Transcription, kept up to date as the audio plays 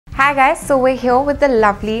Hi guys, so we're here with the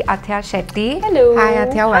lovely Athiya Shetty. Hello. Hi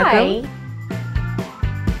Athiya, welcome.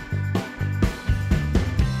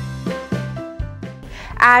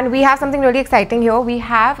 Hi. And we have something really exciting here. We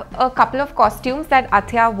have a couple of costumes that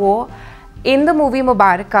Athiya wore in the movie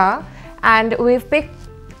Mubarakan, and we've picked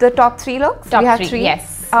the top 3 looks. Top three,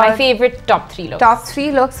 yes. My favorite top 3 looks. Top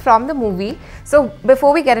 3 looks from the movie. So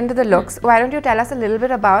before we get into the looks, why don't you tell us a little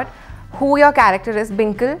bit about who your character is,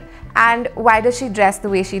 Binkle, and why does she dress the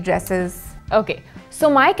way she dresses? Okay, so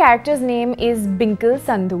my character's name is Binkle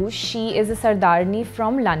Sandhu. She is a Sardarni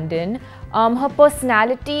from London. Her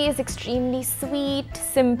personality is extremely sweet,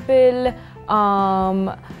 simple,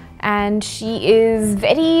 and she is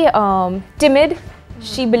very timid.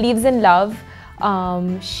 She believes in love.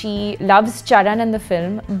 She loves Charan in the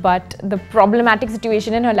film, but the problematic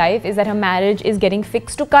situation in her life is that her marriage is getting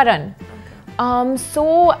fixed to Karan.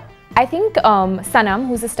 So I think Sanam,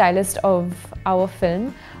 who's the stylist of our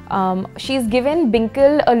film, she's given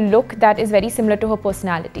Binkle a look that is very similar to her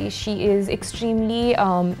personality. She is extremely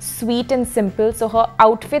sweet and simple, so her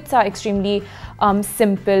outfits are extremely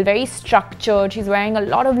simple, very structured. She's wearing a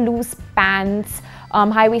lot of loose pants,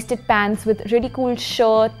 high-waisted pants with really cool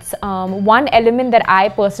shirts. One element that I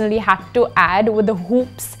personally had to add were the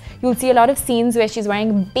hoops. You'll see a lot of scenes where she's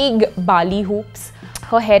wearing big Bali hoops.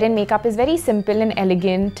 Her hair and makeup is very simple and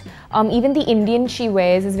elegant. Even the Indian she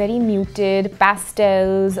wears is very muted,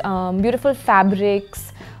 pastels, beautiful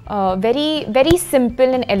fabrics, very, very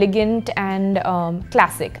simple and elegant and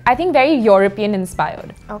classic. I think very European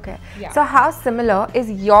inspired. Okay. Yeah. So how similar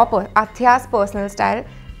is your Athiya's personal style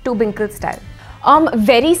to Binkle's style?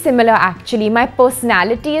 Very similar actually. My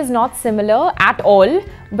personality is not similar at all,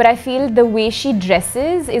 but I feel the way she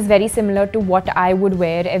dresses is very similar to what I would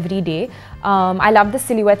wear every day. I love the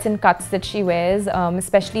silhouettes and cuts that she wears,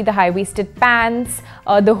 especially the high-waisted pants,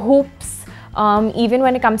 the hoops. Even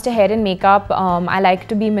when it comes to hair and makeup, I like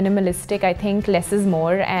to be minimalistic. I think less is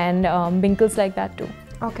more, and Binkle's like that too.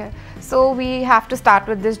 Okay, so we have to start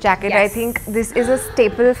with this jacket. Yes. I think this is a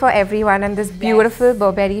staple for everyone, and this beautiful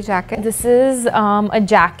Burberry jacket. This is a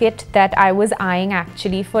jacket that I was eyeing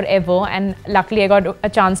actually forever, and luckily I got a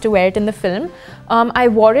chance to wear it in the film. I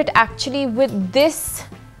wore it actually with this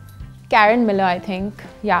Karen Miller, I think.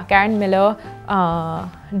 Yeah, Karen Miller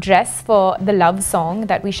dress for the Love song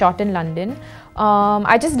that we shot in London.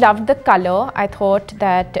 I just loved the color. I thought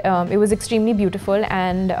that it was extremely beautiful,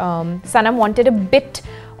 and Sanam wanted a bit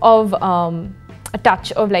of a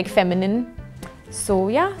touch of like feminine. So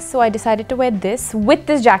yeah, so I decided to wear this with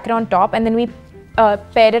this jacket on top, and then we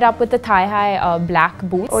paired it up with the thigh-high black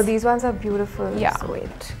boots. Oh, these ones are beautiful. Yeah. So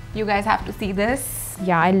wait, you guys have to see this.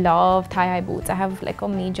 Yeah, I love thigh-high boots. I have like a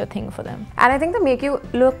major thing for them. And I think they make you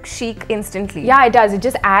look chic instantly. Yeah, it does. It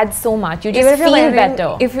just adds so much. You just feel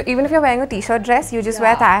better. Even if you're wearing a t-shirt dress, you just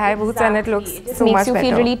wear thigh-high boots and it looks so much better. It makes you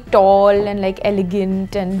feel really tall and like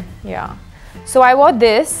elegant, and yeah. So I wore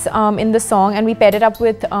this in the song, and we paired it up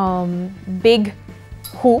with big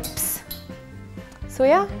hoops. So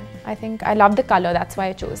yeah, I think I love the color. That's why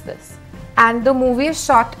I chose this. And the movie is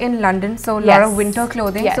shot in London, so a lot of winter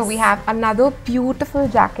clothing. Yes. So we have another beautiful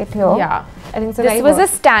jacket here. Yeah. I think so. This was a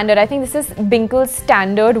standard. I think this is Binkle's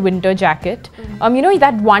standard winter jacket. You know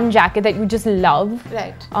that one jacket that you just love?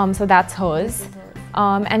 Right. So that's hers.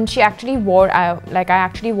 And she actually wore, I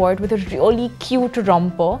actually wore it with a really cute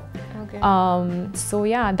romper. Okay. So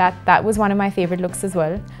yeah, that was one of my favorite looks as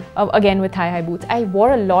well. Again with thigh-high boots. I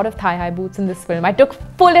wore a lot of thigh-high boots in this film. I took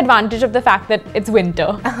full advantage of the fact that it's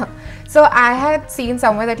winter. So I had seen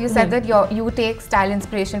somewhere that you said that you take style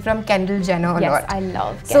inspiration from Kendall Jenner a lot. Yes, I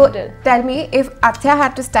love So Kendall. tell me, if Athiya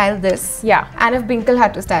had to style this, and if Binkle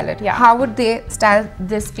had to style it, how would they style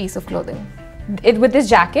this piece of clothing? With this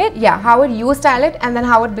jacket? Yeah, how would you style it, and then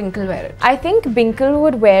how would Binkle wear it? I think Binkle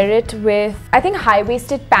would wear it with, I think,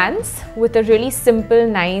 high-waisted pants with a really simple,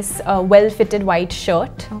 nice, well-fitted white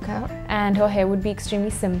shirt. Okay. And her hair would be extremely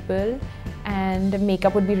simple, and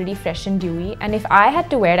makeup would be really fresh and dewy. And if I had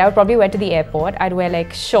to wear it, I would probably wear it to the airport. I'd wear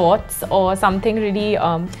like shorts or something really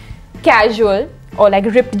casual, or like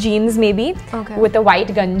ripped jeans maybe, with a white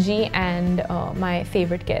ganji and my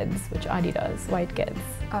favorite Keds, which Adidas white Keds.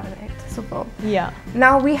 Alright, super. Yeah.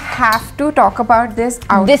 Now we have to talk about this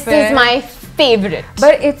outfit. This is my favorite.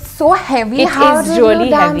 But it's so heavy. It is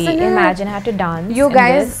really heavy. Imagine I had to dance. You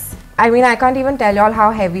guys, I mean, I can't even tell y'all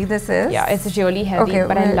how heavy this is. Yeah, it's really heavy,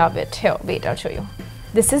 but I love it. Here, wait, I'll show you.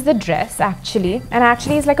 This is the dress actually, and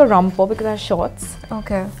actually it's like a romper because I have shorts.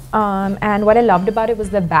 Okay. And what I loved about it was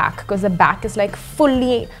the back, because the back is like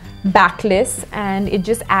fully backless, and it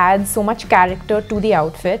just adds so much character to the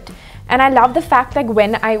outfit. And I love the fact, like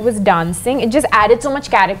when I was dancing, it just added so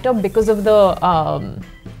much character because of the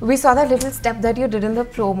We saw that little step that you did in the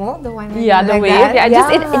promo, the one. Yeah, the like wave. that.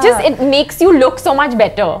 Yeah, it makes you look so much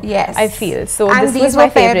better. Yes, I feel so. And this these was were my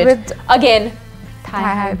favorite. with Again,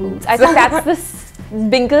 thigh-high boots. I think that's the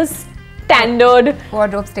Binkle's standard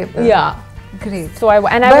wardrobe staple. Yeah. Great. So I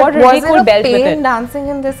wore a really cool belt with it. Was it a pain dancing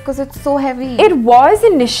in this because it's so heavy? It was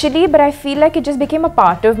initially, but I feel like it just became a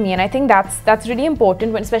part of me, and I think that's really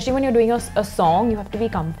important, especially when you're doing a song. You have to be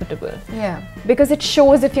comfortable. Yeah. Because it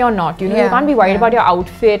shows if you're not. You know, you can't be worried about your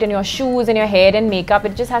outfit and your shoes and your hair and makeup.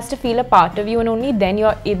 It just has to feel a part of you, and only then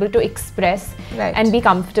you're able to express and be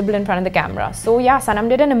comfortable in front of the camera. So yeah, Sanam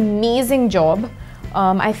did an amazing job.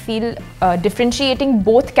 I feel differentiating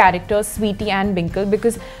both characters, Sweetie and Binkle,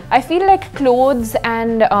 because I feel like clothes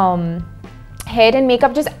and hair and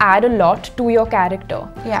makeup just add a lot to your character.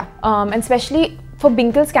 Yeah. And especially for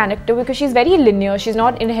Binkle's character, because she's very linear, she's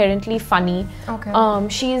not inherently funny. Okay.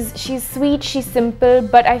 She's sweet, she's simple,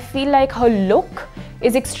 but I feel like her look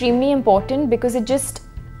is extremely important because it's just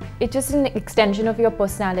an extension of your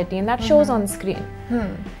personality, and that shows on screen.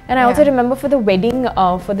 And I also remember for the wedding,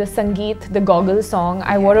 for the Sangeet, the Goggle song,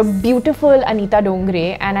 I wore a beautiful Anita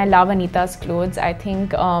Dongre, and I love Anita's clothes. I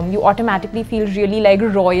think you automatically feel really like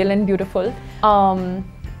royal and beautiful.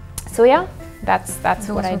 So yeah, that's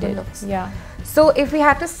what I did. Yeah. So if we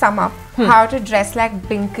had to sum up how to dress like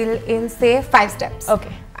Binkle in say 5 steps.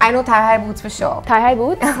 Okay. I know thigh-high boots for sure. Thigh-high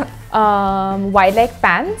boots, wide leg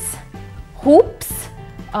pants, hoops,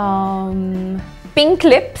 pink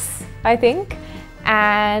lips, I think,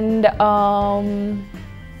 and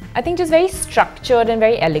I think just very structured and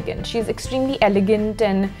very elegant. She's extremely elegant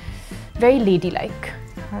and very ladylike.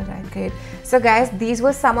 Alright, great. So guys, these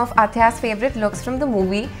were some of Athiya's favorite looks from the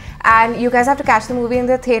movie, and you guys have to catch the movie in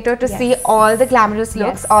the theatre to see all the glamorous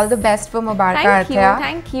looks. All the best for Mubarakan, Athiya.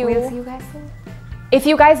 Thank you. We'll see you guys soon. If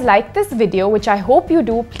you guys like this video, which I hope you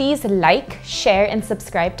do, please like, share and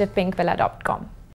subscribe to pinkvilla.com.